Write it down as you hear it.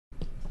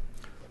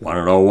Want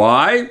to know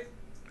why?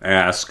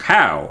 Ask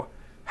how.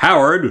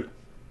 Howard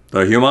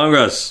the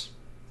Humongous.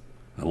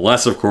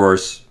 Unless, of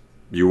course,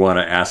 you want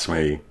to ask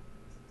me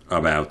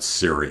about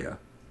Syria.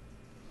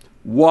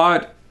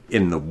 What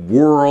in the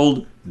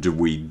world do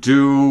we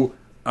do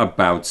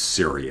about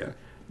Syria?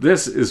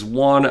 This is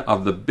one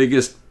of the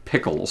biggest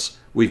pickles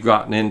we've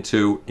gotten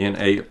into in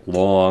a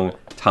long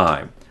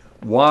time.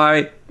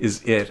 Why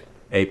is it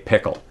a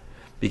pickle?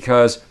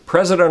 Because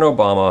President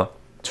Obama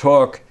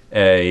took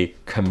a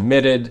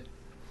committed,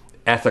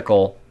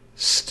 ethical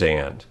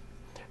stand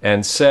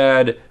and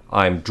said,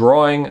 I'm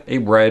drawing a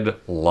red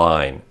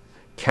line.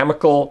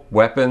 Chemical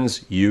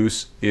weapons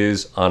use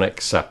is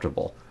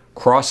unacceptable.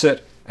 Cross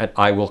it and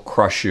I will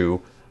crush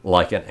you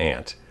like an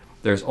ant.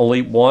 There's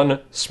only one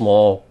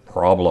small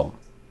problem.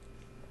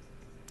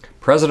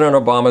 President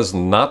Obama's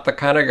not the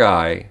kind of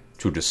guy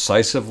to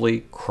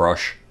decisively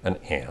crush an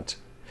ant.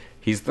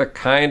 He's the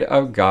kind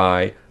of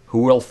guy who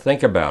will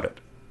think about it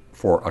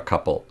for a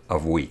couple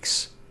of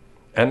weeks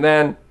and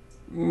then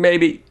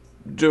maybe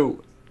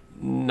do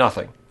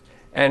nothing.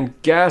 And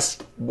guess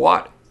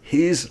what?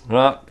 He's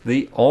not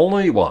the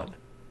only one.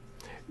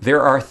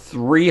 There are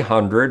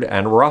 300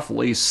 and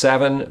roughly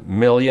 7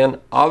 million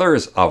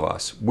others of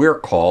us. We're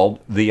called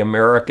the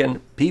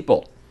American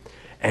people.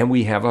 And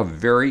we have a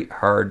very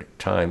hard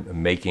time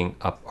making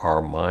up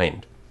our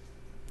mind.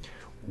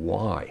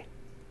 Why?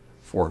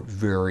 For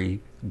very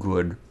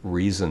good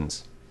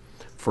reasons.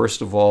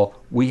 First of all,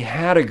 we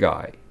had a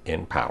guy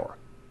in power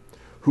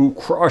who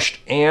crushed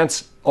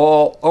ants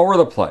all over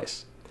the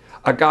place.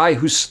 A guy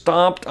who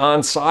stomped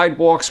on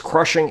sidewalks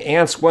crushing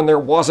ants when there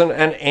wasn't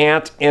an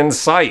ant in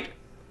sight.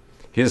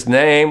 His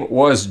name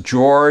was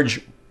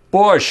George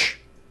Bush.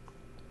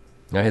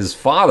 Now, his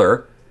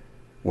father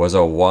was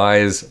a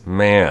wise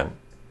man.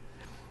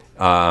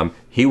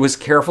 He was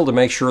careful to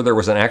make sure there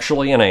was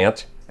actually an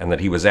ant and that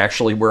he was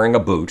actually wearing a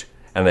boot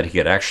and that he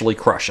could actually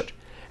crush it.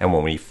 And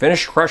when he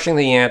finished crushing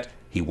the ant,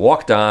 he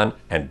walked on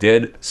and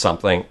did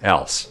something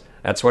else.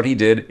 That's what he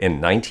did in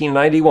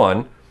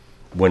 1991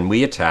 when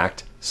we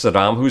attacked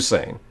Saddam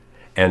Hussein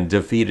and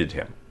defeated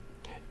him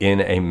in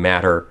a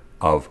matter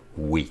of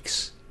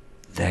weeks.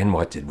 Then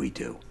what did we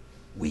do?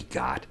 We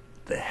got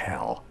the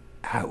hell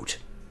out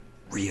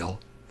real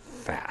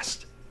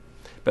fast.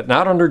 But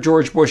not under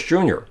George Bush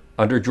Jr.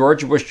 Under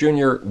George Bush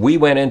Jr., we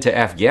went into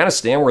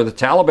Afghanistan where the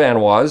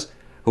Taliban was,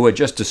 who had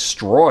just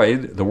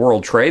destroyed the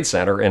World Trade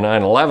Center in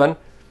 9/11,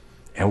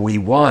 and we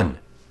won.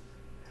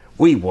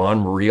 We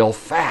won real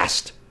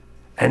fast.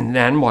 And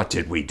then what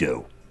did we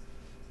do?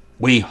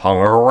 We hung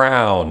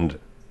around.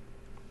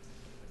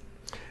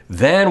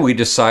 Then we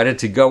decided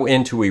to go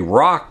into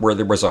Iraq where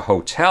there was a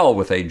hotel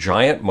with a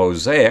giant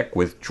mosaic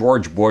with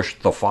George Bush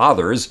the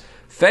father's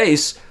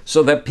face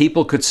so that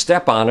people could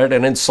step on it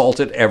and insult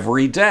it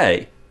every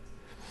day.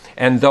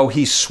 And though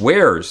he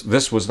swears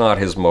this was not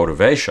his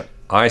motivation,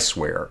 I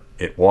swear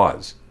it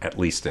was, at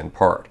least in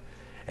part.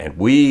 And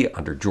we,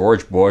 under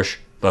George Bush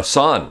the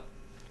son,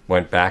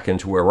 went back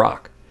into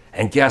Iraq.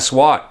 And guess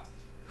what?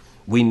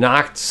 We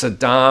knocked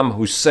Saddam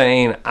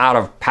Hussein out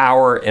of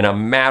power in a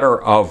matter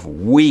of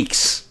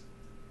weeks.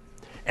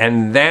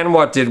 And then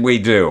what did we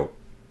do?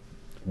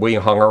 We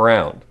hung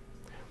around.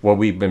 Well,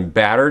 we've been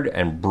battered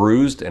and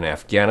bruised in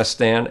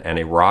Afghanistan and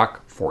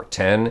Iraq for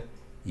 10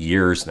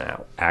 years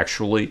now.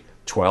 Actually,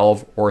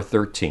 12 or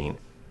 13.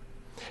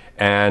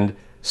 And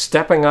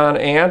stepping on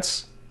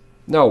ants?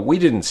 No, we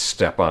didn't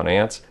step on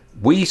ants.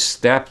 We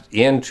stepped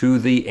into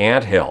the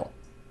anthill.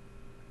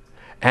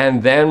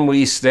 And then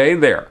we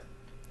stayed there.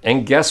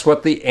 And guess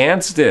what the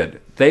ants did?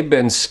 They've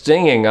been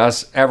stinging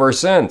us ever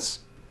since.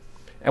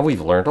 And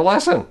we've learned a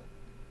lesson.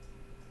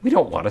 We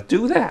don't want to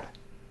do that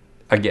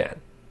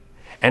again.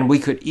 And we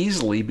could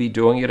easily be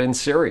doing it in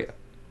Syria.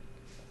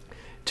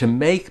 To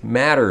make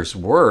matters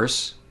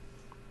worse,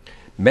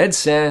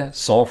 Médecins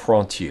Sans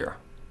Frontières,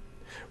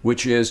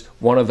 which is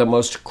one of the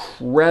most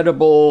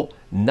credible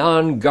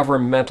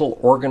non-governmental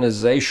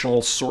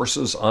organizational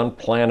sources on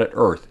planet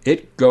Earth,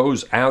 it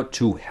goes out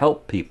to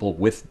help people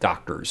with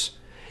doctors.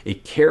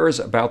 It cares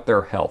about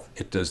their health.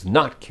 It does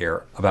not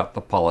care about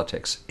the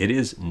politics. It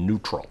is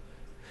neutral.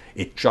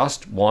 It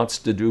just wants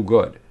to do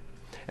good.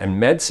 And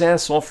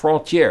Médecins Sans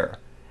Frontières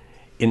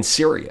in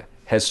Syria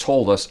has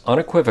told us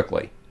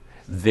unequivocally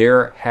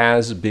there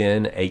has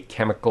been a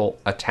chemical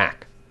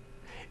attack.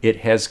 It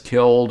has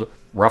killed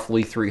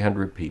roughly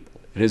 300 people.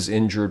 It has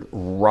injured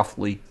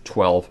roughly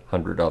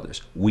 1,200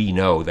 others. We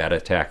know that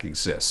attack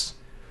exists.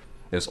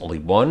 There's only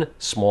one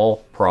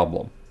small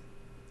problem.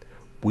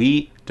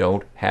 We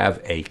don't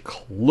have a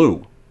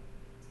clue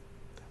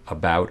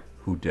about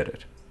who did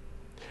it.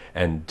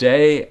 And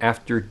day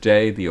after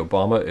day, the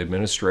Obama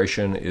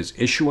administration is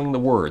issuing the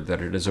word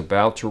that it is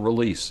about to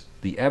release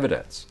the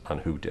evidence on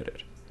who did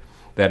it,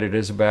 that it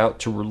is about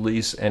to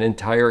release an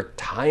entire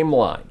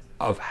timeline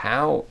of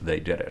how they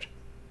did it.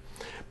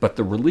 But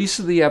the release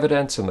of the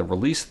evidence and the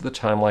release of the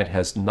timeline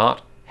has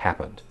not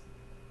happened.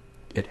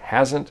 It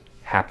hasn't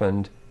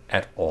happened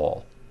at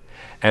all.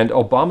 And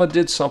Obama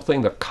did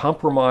something that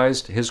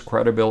compromised his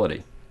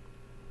credibility.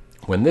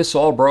 When this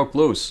all broke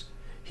loose,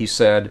 He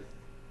said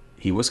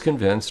he was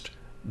convinced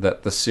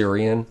that the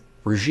Syrian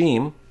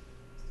regime,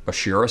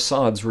 Bashar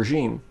Assad's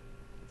regime,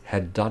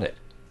 had done it.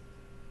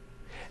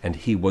 And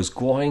he was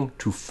going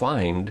to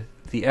find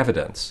the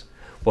evidence.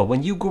 Well,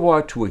 when you go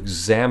out to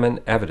examine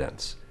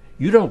evidence,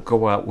 you don't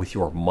go out with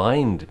your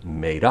mind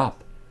made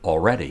up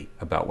already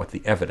about what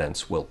the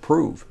evidence will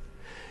prove.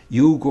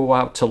 You go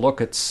out to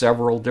look at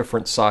several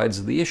different sides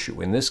of the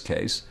issue. In this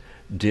case,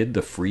 did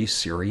the Free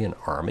Syrian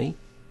Army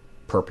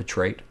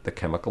perpetrate the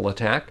chemical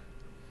attack?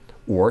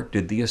 Or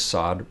did the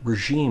Assad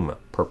regime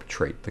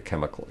perpetrate the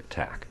chemical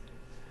attack?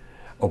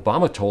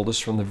 Obama told us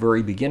from the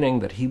very beginning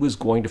that he was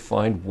going to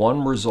find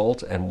one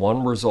result and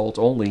one result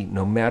only,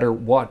 no matter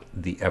what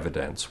the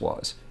evidence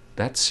was.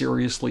 That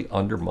seriously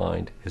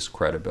undermined his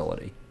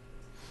credibility.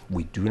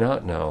 We do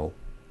not know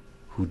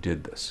who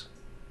did this.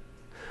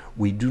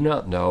 We do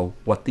not know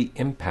what the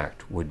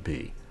impact would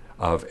be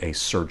of a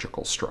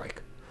surgical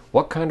strike.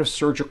 What kind of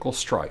surgical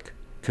strike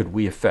could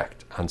we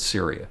effect on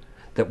Syria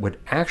that would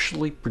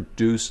actually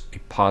produce a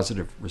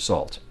positive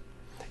result,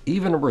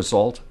 even a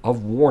result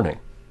of warning?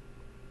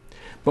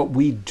 But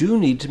we do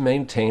need to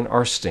maintain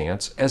our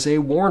stance as a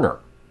warner.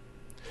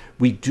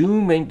 We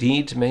do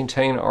need to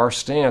maintain our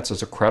stance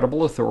as a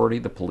credible authority,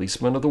 the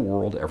policeman of the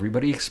world.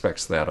 Everybody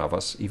expects that of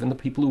us. Even the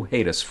people who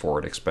hate us for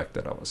it expect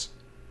it of us.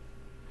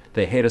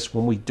 They hate us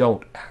when we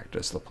don't act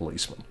as the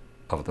policeman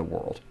of the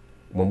world,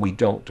 when we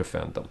don't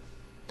defend them.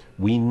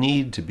 We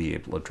need to be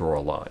able to draw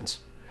lines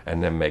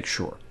and then make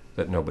sure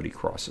that nobody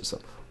crosses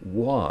them.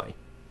 Why?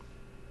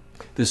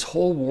 This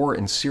whole war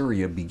in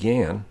Syria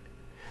began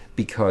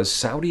because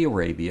Saudi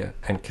Arabia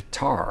and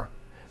Qatar,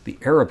 the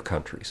Arab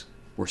countries,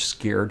 were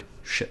scared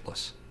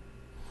shitless.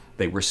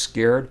 They were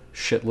scared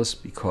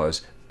shitless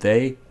because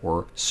they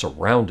were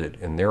surrounded,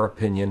 in their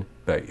opinion,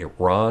 by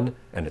Iran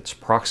and its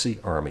proxy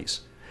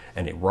armies.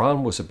 And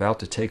Iran was about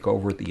to take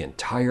over the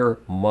entire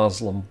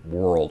Muslim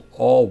world,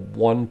 all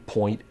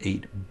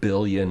 1.8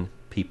 billion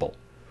people.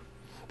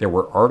 There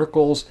were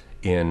articles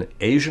in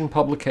Asian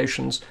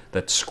publications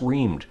that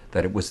screamed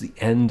that it was the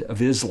end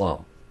of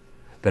Islam,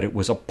 that it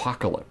was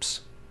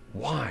apocalypse.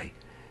 Why?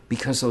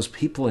 Because those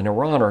people in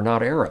Iran are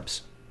not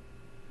Arabs.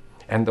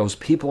 And those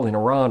people in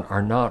Iran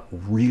are not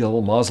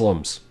real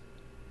Muslims.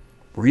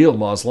 Real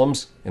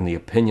Muslims, in the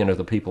opinion of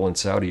the people in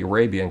Saudi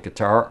Arabia and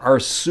Qatar, are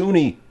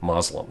Sunni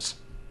Muslims.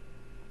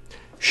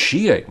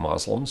 Shiite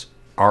Muslims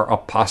are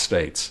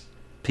apostates,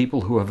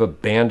 people who have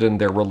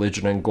abandoned their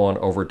religion and gone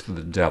over to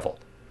the devil.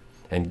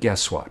 And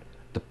guess what?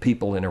 The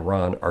people in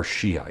Iran are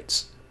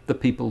Shiites, the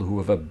people who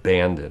have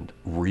abandoned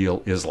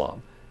real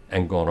Islam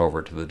and gone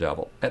over to the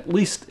devil, at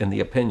least in the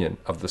opinion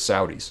of the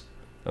Saudis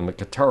and the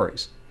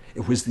Qataris.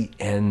 It was the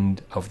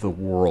end of the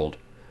world.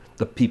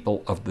 The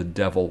people of the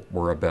devil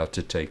were about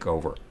to take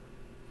over.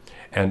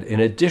 And in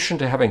addition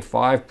to having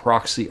 5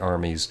 proxy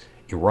armies,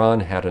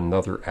 Iran had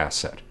another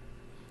asset,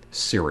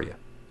 Syria.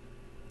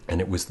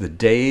 And it was the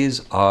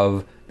days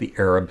of the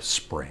Arab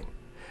Spring.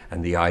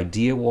 And the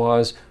idea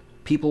was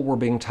people were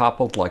being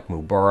toppled like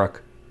Mubarak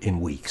in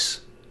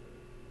weeks.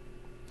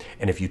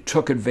 And if you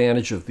took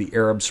advantage of the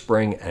Arab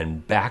Spring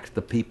and backed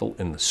the people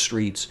in the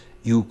streets,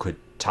 you could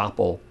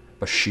topple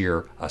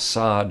Bashar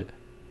Assad,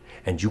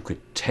 and you could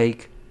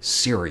take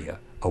Syria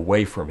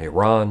away from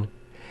Iran,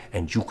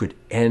 and you could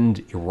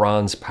end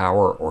Iran's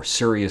power or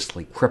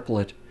seriously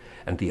cripple it,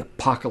 and the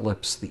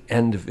apocalypse, the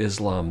end of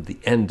Islam, the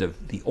end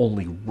of the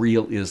only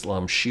real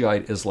Islam,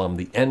 Shiite Islam,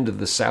 the end of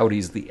the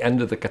Saudis, the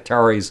end of the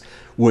Qataris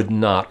would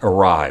not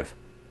arrive.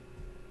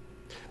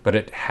 But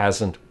it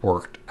hasn't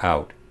worked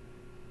out.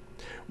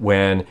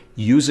 When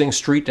using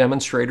street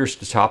demonstrators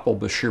to topple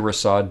Bashar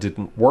Assad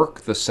didn't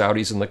work, the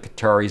Saudis and the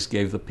Qataris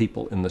gave the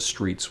people in the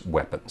streets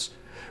weapons.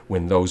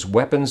 When those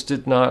weapons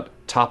did not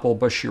topple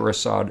Bashar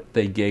Assad,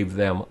 they gave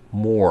them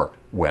more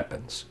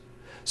weapons.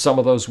 Some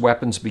of those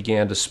weapons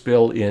began to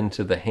spill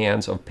into the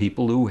hands of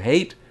people who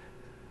hate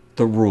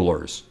the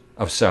rulers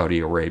of Saudi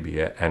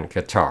Arabia and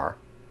Qatar,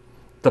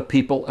 the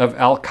people of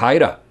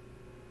Al-Qaeda,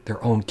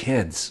 their own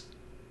kids.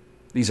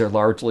 These are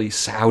largely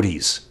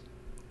Saudis,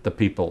 the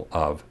people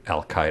of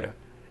Al-Qaeda.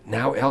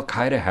 Now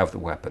Al-Qaeda have the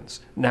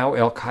weapons. Now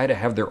Al-Qaeda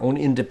have their own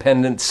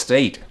independent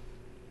state.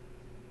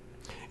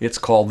 It's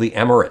called the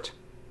Emirate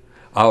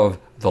of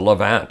the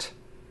Levant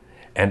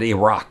and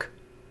Iraq.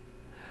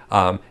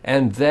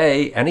 And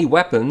any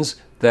weapons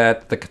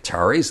that the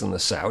Qataris and the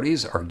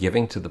Saudis are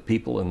giving to the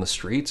people in the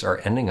streets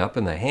are ending up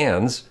in the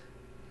hands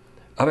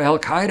of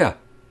Al-Qaeda.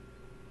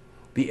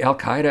 The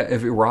Al-Qaeda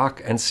of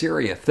Iraq and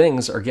Syria.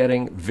 Things are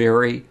getting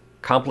very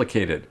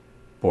complicated,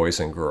 boys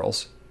and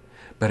girls.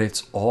 But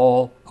it's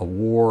all a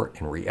war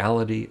in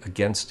reality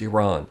against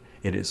Iran.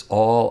 It is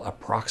all a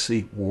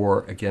proxy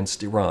war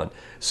against Iran.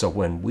 So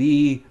when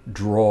we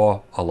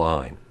draw a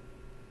line,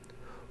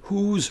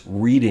 who's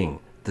reading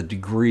the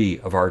degree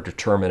of our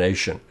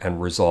determination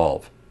and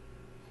resolve?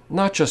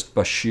 Not just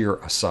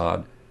Bashar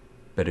Assad,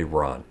 but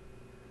Iran.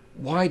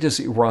 Why does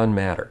Iran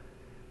matter?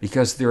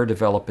 Because they're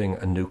developing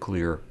a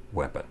nuclear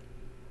weapon.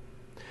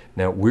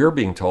 Now, we're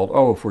being told,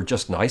 oh, if we're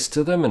just nice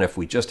to them and if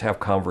we just have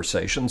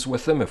conversations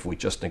with them, if we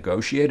just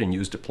negotiate and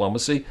use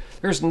diplomacy,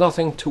 there's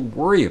nothing to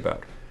worry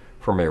about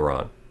from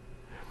Iran.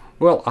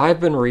 Well, I've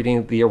been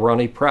reading the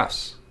Irani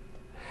press.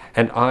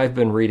 And I've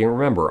been reading,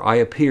 remember, I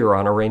appear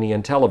on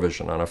Iranian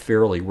television on a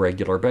fairly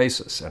regular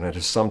basis, and it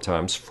is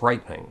sometimes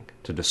frightening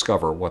to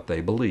discover what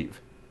they believe.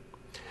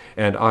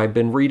 And I've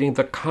been reading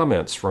the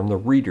comments from the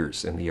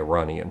readers in the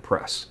Iranian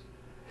press.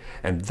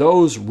 And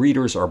those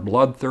readers are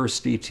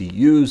bloodthirsty to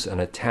use an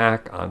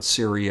attack on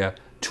Syria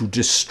to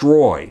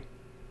destroy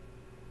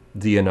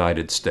the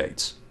United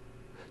States,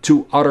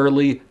 to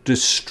utterly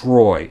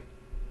destroy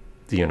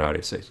the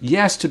United States.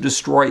 Yes, to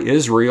destroy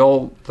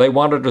Israel. They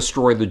want to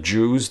destroy the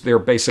Jews. They're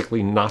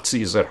basically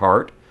Nazis at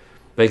heart.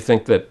 They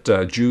think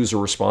that Jews are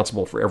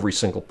responsible for every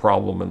single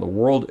problem in the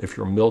world. If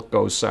your milk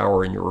goes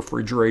sour in your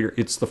refrigerator,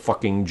 it's the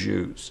fucking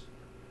Jews.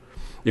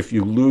 If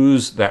you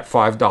lose that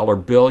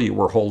 $5 bill you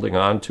were holding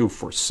on to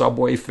for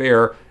subway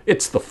fare,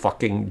 it's the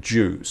fucking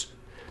Jews.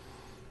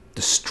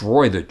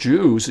 Destroy the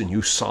Jews and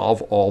you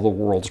solve all the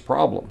world's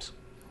problems.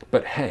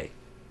 But hey,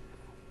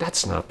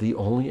 that's not the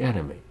only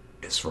enemy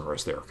as far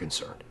as they're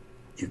concerned.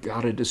 You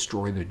got to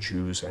destroy the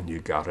Jews and you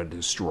got to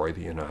destroy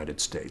the United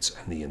States.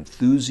 And the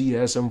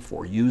enthusiasm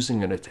for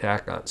using an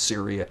attack on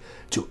Syria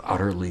to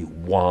utterly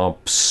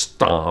whomp,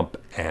 stomp,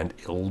 and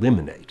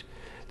eliminate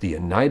the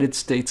United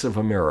States of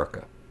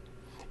America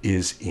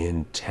is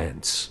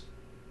intense,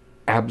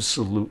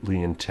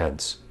 absolutely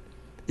intense.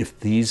 If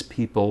these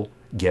people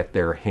get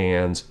their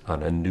hands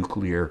on a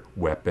nuclear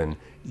weapon,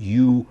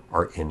 you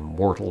are in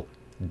mortal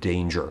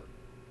danger.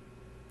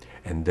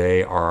 And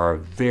they are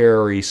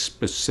very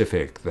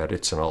specific that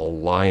it's an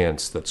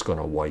alliance that's going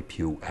to wipe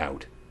you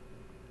out.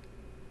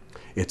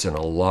 It's an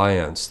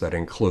alliance that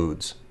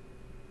includes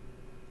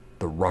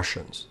the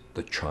Russians,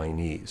 the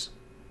Chinese,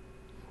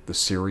 the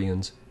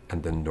Syrians,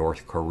 and the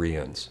North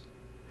Koreans.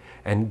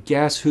 And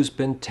guess who's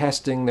been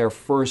testing their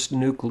first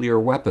nuclear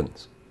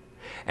weapons?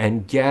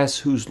 And guess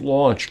who's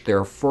launched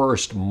their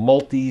first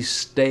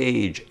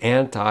multi-stage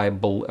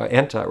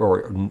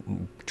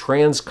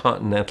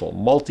transcontinental,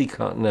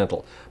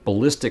 multi-continental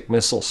ballistic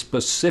missile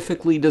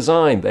specifically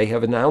designed? They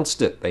have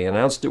announced it. They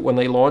announced it when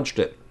they launched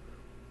it.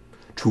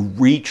 To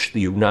reach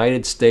the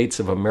United States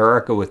of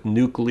America with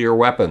nuclear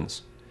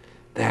weapons.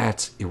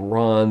 That's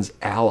Iran's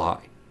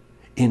ally.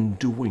 In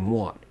doing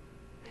what?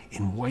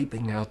 In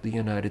wiping out the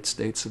United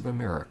States of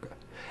America.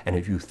 And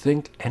if you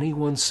think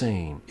anyone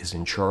sane is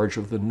in charge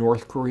of the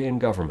North Korean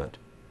government,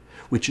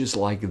 which is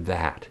like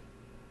that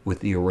with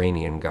the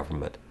Iranian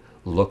government,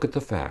 look at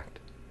the fact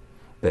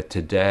that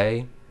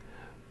today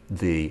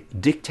the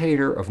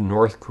dictator of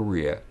North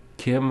Korea,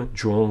 Kim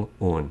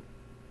Jong-un,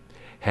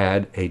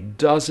 had a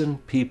dozen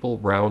people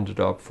rounded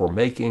up for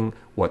making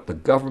what the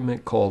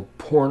government called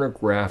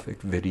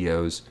pornographic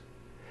videos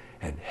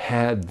and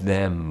had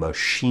them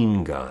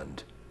machine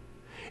gunned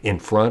in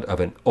front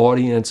of an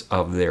audience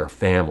of their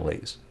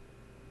families.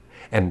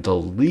 And the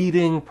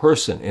leading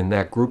person in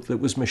that group that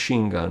was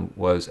machine gunned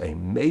was a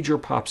major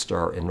pop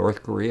star in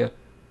North Korea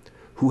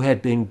who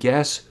had been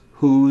guess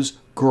whose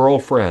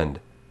girlfriend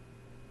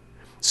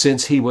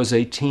since he was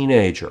a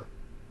teenager.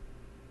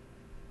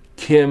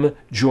 Kim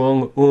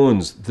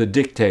Jong-un's, the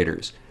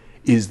dictator's.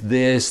 Is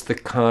this the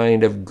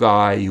kind of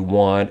guy you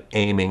want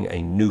aiming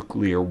a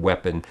nuclear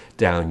weapon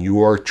down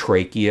your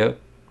trachea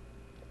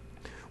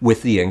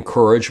with the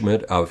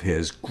encouragement of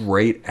his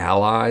great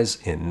allies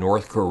in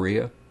North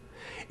Korea?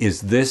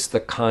 Is this the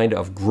kind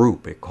of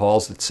group, it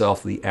calls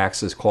itself the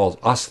Axis, calls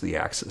us the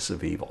Axis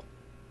of Evil?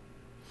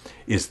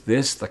 Is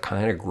this the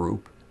kind of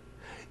group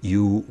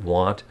you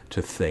want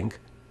to think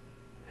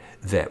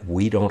that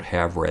we don't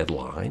have red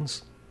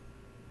lines?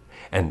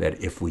 And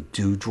that if we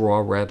do draw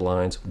red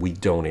lines, we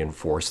don't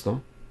enforce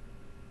them?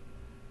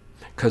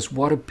 Because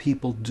what do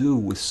people do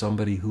with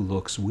somebody who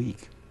looks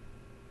weak?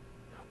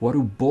 What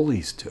do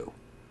bullies do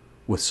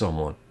with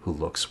someone who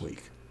looks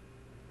weak?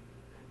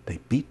 They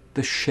beat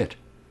the shit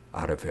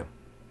out of him.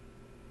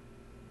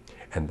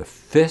 And the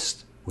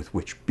fist with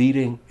which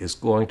beating is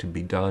going to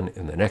be done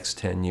in the next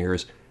 10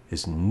 years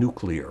is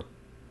nuclear.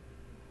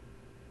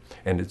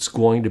 And it's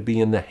going to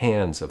be in the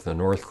hands of the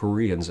North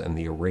Koreans and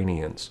the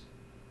Iranians.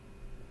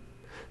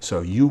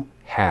 So you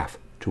have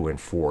to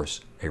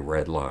enforce a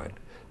red line.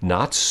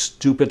 Not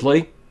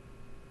stupidly.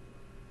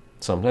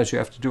 Sometimes you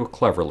have to do it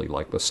cleverly,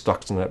 like the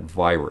Stuxnet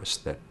virus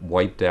that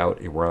wiped out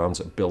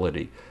Iran's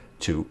ability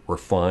to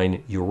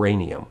refine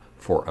uranium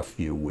for a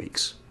few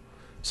weeks.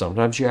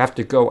 Sometimes you have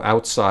to go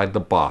outside the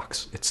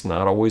box. It's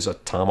not always a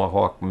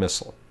Tomahawk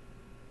missile.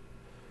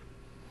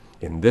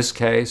 In this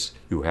case,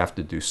 you have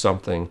to do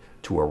something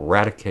to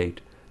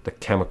eradicate the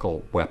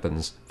chemical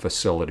weapons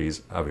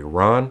facilities of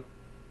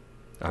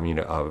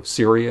of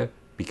Syria,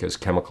 because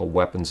chemical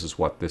weapons is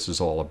what this is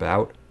all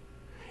about,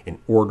 in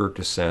order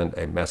to send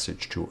a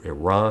message to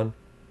Iran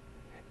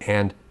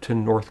and to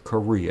North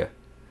Korea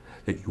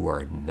that you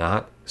are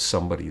not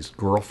somebody's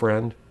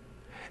girlfriend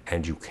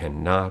and you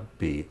cannot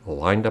be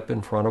lined up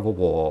in front of a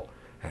wall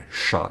and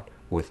shot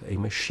with a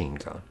machine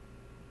gun.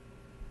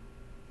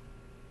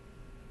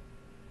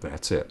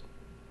 That's it.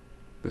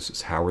 This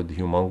is Howard the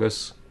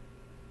Humongous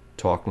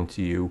talking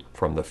to you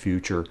from the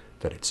future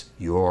that it's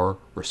your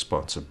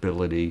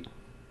responsibility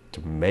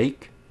to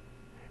make,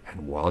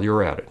 and while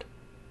you're at it,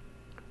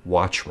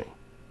 watch me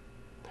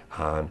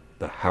on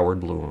the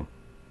Howard Bloom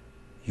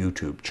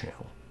YouTube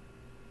channel.